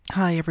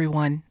Hi,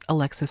 everyone.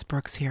 Alexis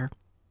Brooks here.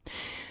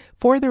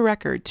 For the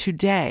record,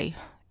 today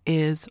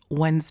is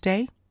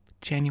Wednesday,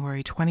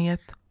 January 20th,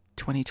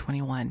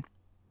 2021,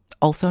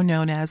 also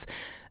known as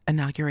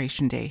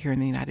Inauguration Day here in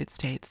the United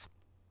States.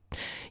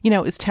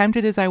 As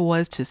tempted as I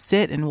was to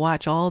sit and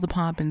watch all the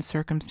pomp and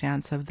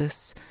circumstance of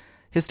this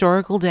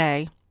historical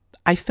day,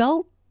 I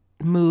felt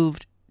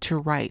moved to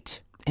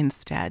write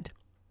instead.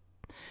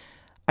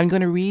 I'm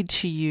going to read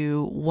to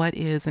you what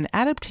is an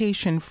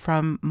adaptation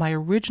from my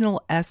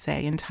original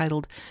essay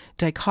entitled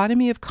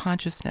Dichotomy of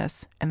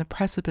Consciousness and the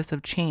Precipice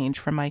of Change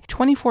from my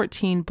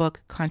 2014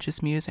 book,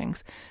 Conscious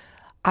Musings.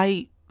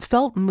 I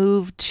felt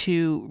moved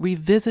to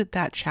revisit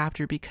that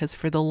chapter because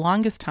for the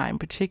longest time,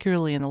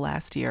 particularly in the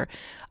last year,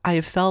 I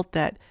have felt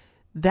that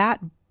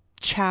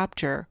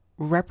chapter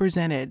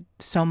represented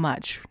so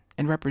much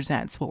and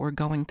represents what we're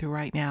going through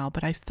right now,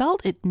 but I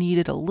felt it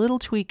needed a little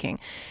tweaking.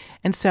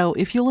 And so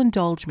if you'll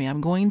indulge me,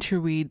 I'm going to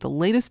read the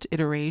latest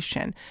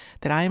iteration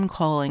that I am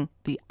calling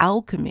The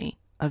Alchemy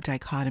of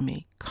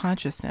Dichotomy,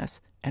 Consciousness,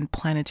 and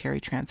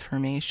Planetary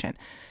Transformation.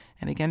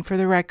 And again, for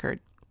the record,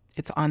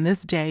 it's on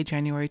this day,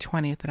 January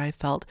 20th, that I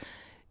felt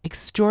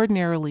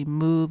extraordinarily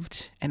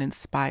moved and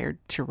inspired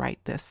to write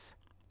this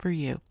for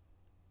you.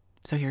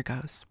 So here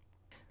goes.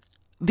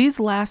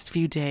 These last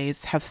few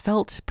days have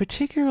felt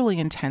particularly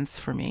intense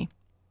for me.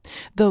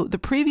 Though the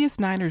previous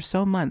 9 or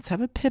so months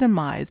have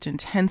epitomized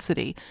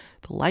intensity,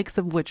 the likes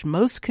of which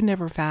most could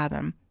never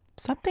fathom,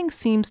 something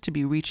seems to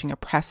be reaching a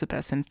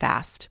precipice and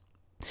fast.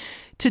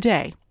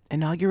 Today,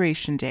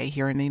 Inauguration Day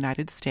here in the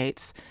United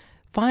States,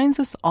 finds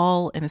us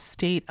all in a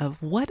state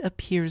of what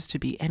appears to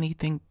be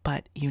anything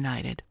but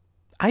united.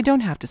 I don't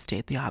have to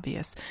state the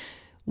obvious.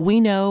 We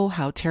know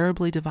how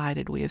terribly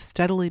divided we have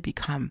steadily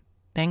become,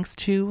 thanks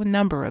to a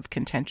number of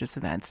contentious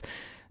events,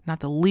 not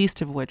the least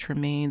of which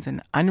remains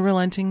an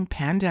unrelenting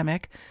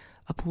pandemic,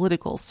 a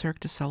political Cirque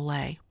du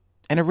Soleil,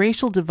 and a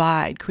racial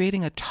divide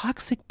creating a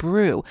toxic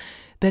brew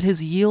that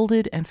has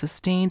yielded and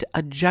sustained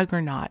a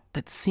juggernaut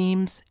that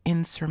seems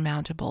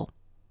insurmountable.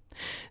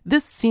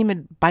 This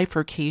seeming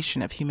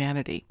bifurcation of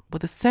humanity,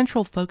 with a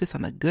central focus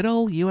on the good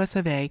old US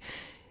of A,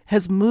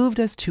 has moved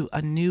us to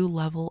a new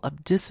level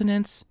of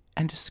dissonance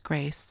and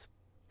disgrace.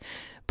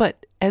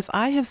 But as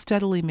I have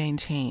steadily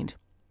maintained,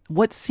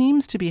 what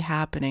seems to be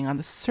happening on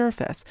the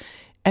surface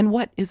and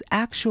what is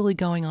actually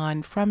going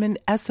on from an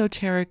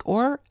esoteric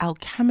or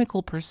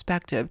alchemical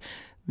perspective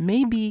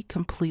may be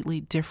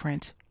completely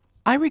different.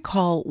 I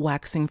recall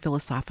waxing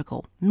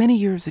philosophical many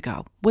years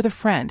ago with a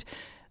friend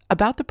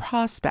about the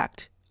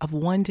prospect of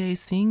one day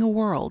seeing a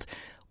world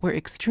where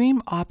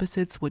extreme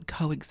opposites would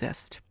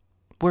coexist,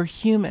 where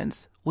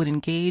humans would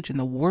engage in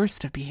the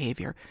worst of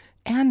behavior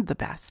and the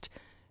best.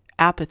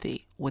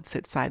 Apathy would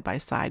sit side by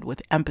side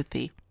with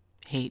empathy,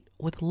 hate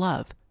with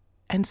love,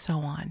 and so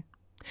on.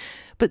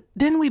 But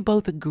then we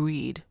both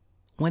agreed,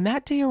 when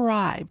that day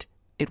arrived,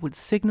 it would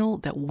signal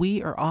that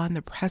we are on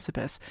the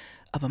precipice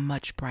of a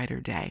much brighter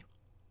day.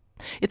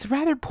 It's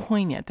rather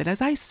poignant that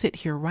as I sit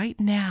here right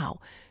now,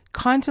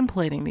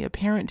 contemplating the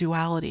apparent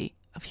duality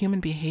of human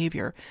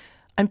behavior,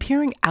 I'm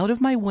peering out of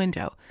my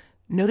window,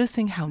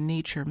 noticing how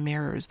nature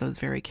mirrors those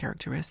very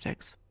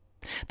characteristics.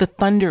 The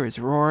thunder is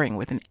roaring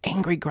with an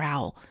angry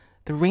growl.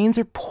 The rains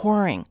are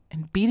pouring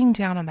and beating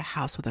down on the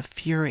house with a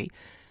fury,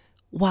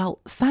 while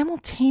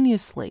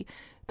simultaneously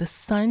the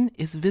sun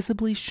is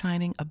visibly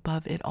shining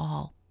above it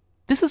all.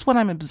 This is what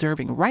I'm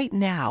observing right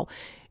now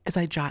as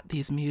I jot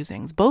these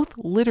musings, both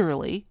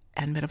literally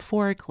and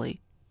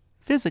metaphorically,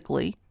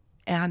 physically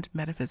and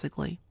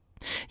metaphysically.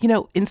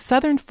 In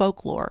Southern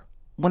folklore,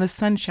 when a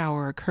sun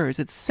shower occurs,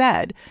 it's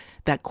said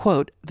that,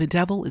 quote, the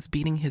devil is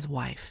beating his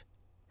wife.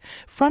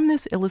 From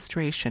this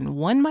illustration,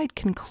 one might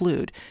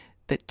conclude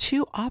that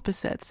two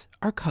opposites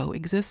are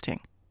coexisting,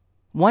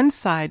 one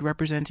side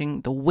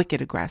representing the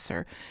wicked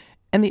aggressor,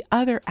 and the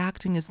other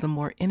acting as the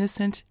more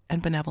innocent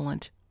and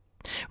benevolent.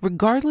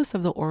 Regardless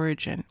of the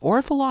origin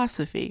or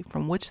philosophy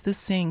from which this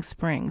saying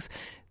springs,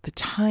 the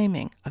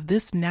timing of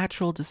this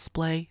natural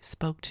display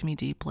spoke to me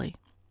deeply.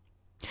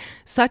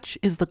 Such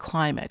is the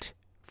climate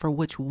for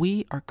which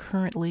we are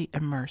currently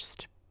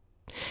immersed.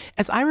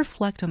 As I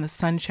reflect on the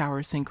sun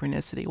shower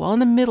synchronicity while in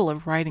the middle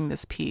of writing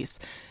this piece,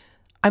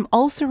 I'm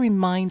also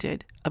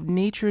reminded of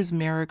nature's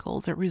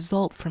miracles that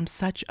result from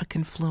such a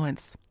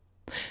confluence.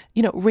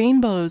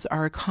 Rainbows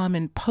are a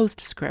common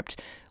postscript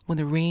when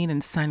the rain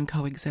and sun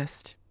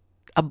coexist,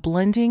 a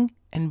blending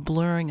and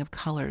blurring of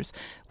colors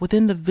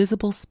within the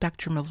visible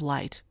spectrum of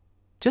light,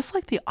 just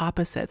like the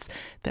opposites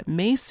that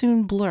may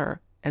soon blur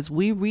as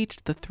we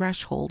reach the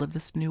threshold of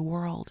this new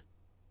world.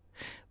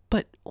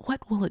 But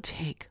what will it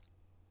take?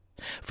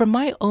 From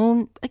my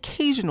own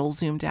occasional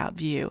zoomed-out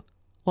view,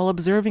 while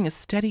observing a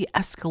steady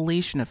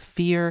escalation of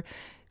fear,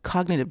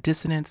 cognitive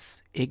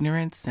dissonance,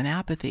 ignorance, and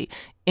apathy,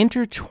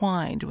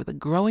 intertwined with a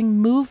growing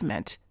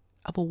movement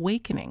of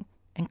awakening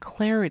and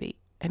clarity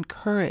and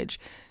courage,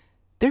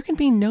 there can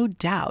be no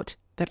doubt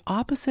that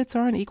opposites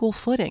are on equal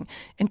footing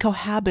and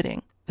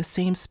cohabiting the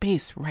same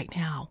space right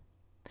now.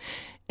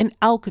 In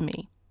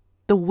alchemy,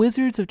 the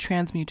wizards of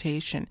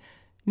transmutation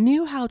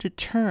knew how to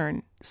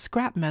turn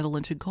scrap metal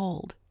into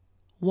gold,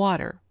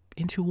 water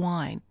into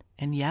wine,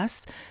 and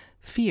yes,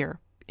 fear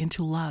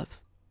into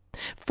love.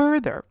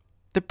 Further,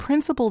 the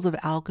principles of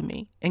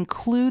alchemy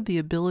include the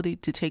ability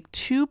to take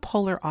two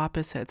polar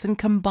opposites and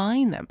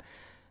combine them,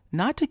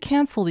 not to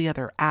cancel the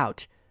other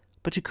out,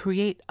 but to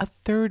create a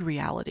third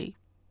reality,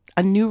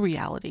 a new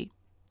reality,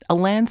 a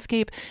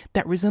landscape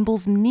that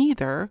resembles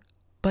neither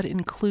but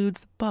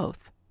includes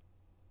both.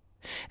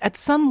 At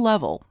some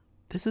level,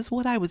 this is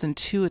what I was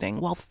intuiting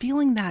while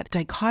feeling that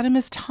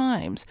dichotomous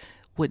times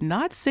would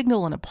not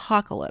signal an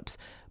apocalypse,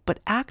 but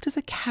act as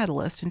a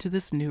catalyst into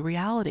this new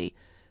reality,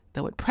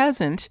 though at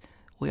present,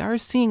 we are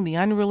seeing the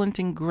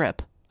unrelenting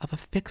grip of a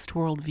fixed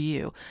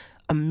worldview,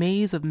 a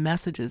maze of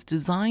messages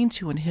designed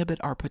to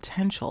inhibit our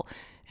potential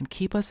and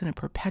keep us in a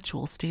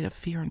perpetual state of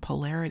fear and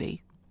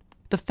polarity.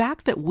 The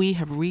fact that we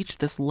have reached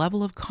this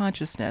level of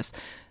consciousness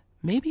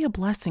may be a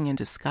blessing in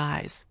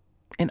disguise,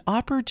 an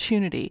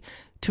opportunity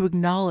to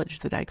acknowledge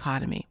the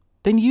dichotomy,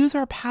 then use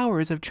our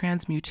powers of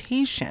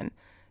transmutation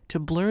to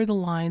blur the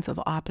lines of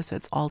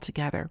opposites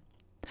altogether.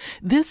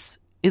 This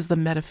is the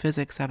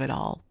metaphysics of it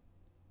all.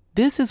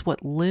 This is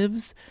what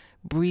lives,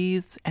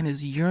 breathes, and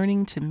is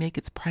yearning to make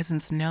its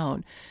presence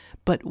known.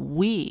 But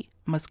we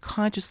must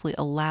consciously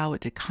allow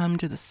it to come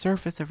to the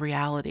surface of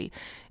reality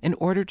in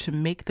order to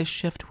make the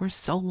shift we're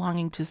so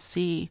longing to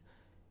see.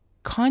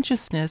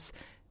 Consciousness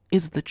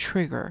is the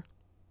trigger.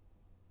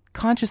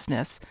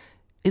 Consciousness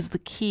is the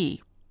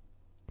key.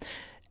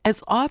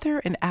 As author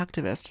and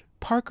activist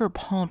Parker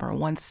Palmer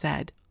once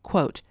said,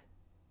 quote,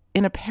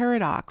 "In a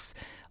paradox,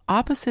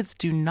 opposites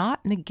do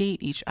not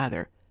negate each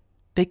other.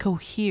 They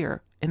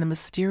cohere in the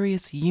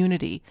mysterious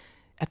unity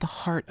at the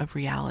heart of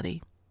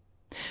reality."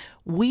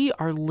 We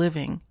are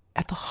living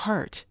at the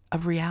heart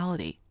of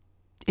reality.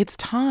 It's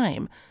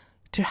time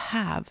to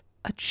have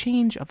a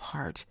change of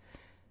heart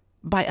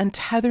by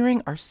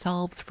untethering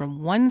ourselves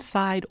from one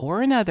side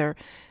or another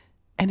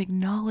and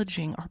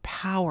acknowledging our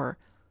power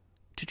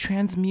to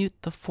transmute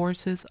the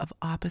forces of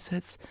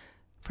opposites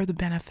for the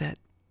benefit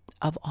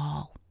of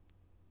all.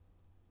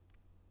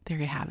 There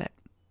you have it.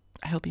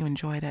 I hope you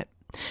enjoyed it.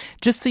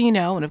 Just so you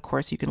know, and of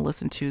course you can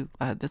listen to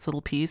this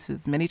little piece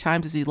as many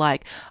times as you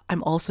like,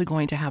 I'm also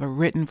going to have a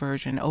written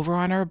version over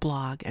on our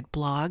blog at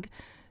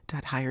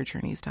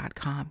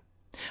blog.higherjourneys.com.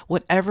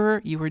 Whatever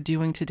you are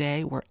doing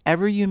today,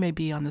 wherever you may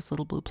be on this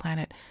little blue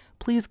planet,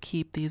 please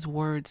keep these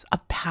words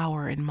of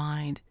power in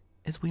mind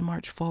as we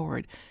march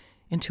forward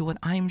into what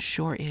I'm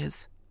sure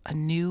is a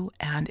new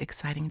and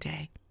exciting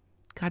day.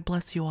 God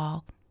bless you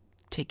all.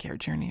 Take care,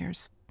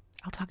 journeyers.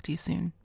 I'll talk to you soon.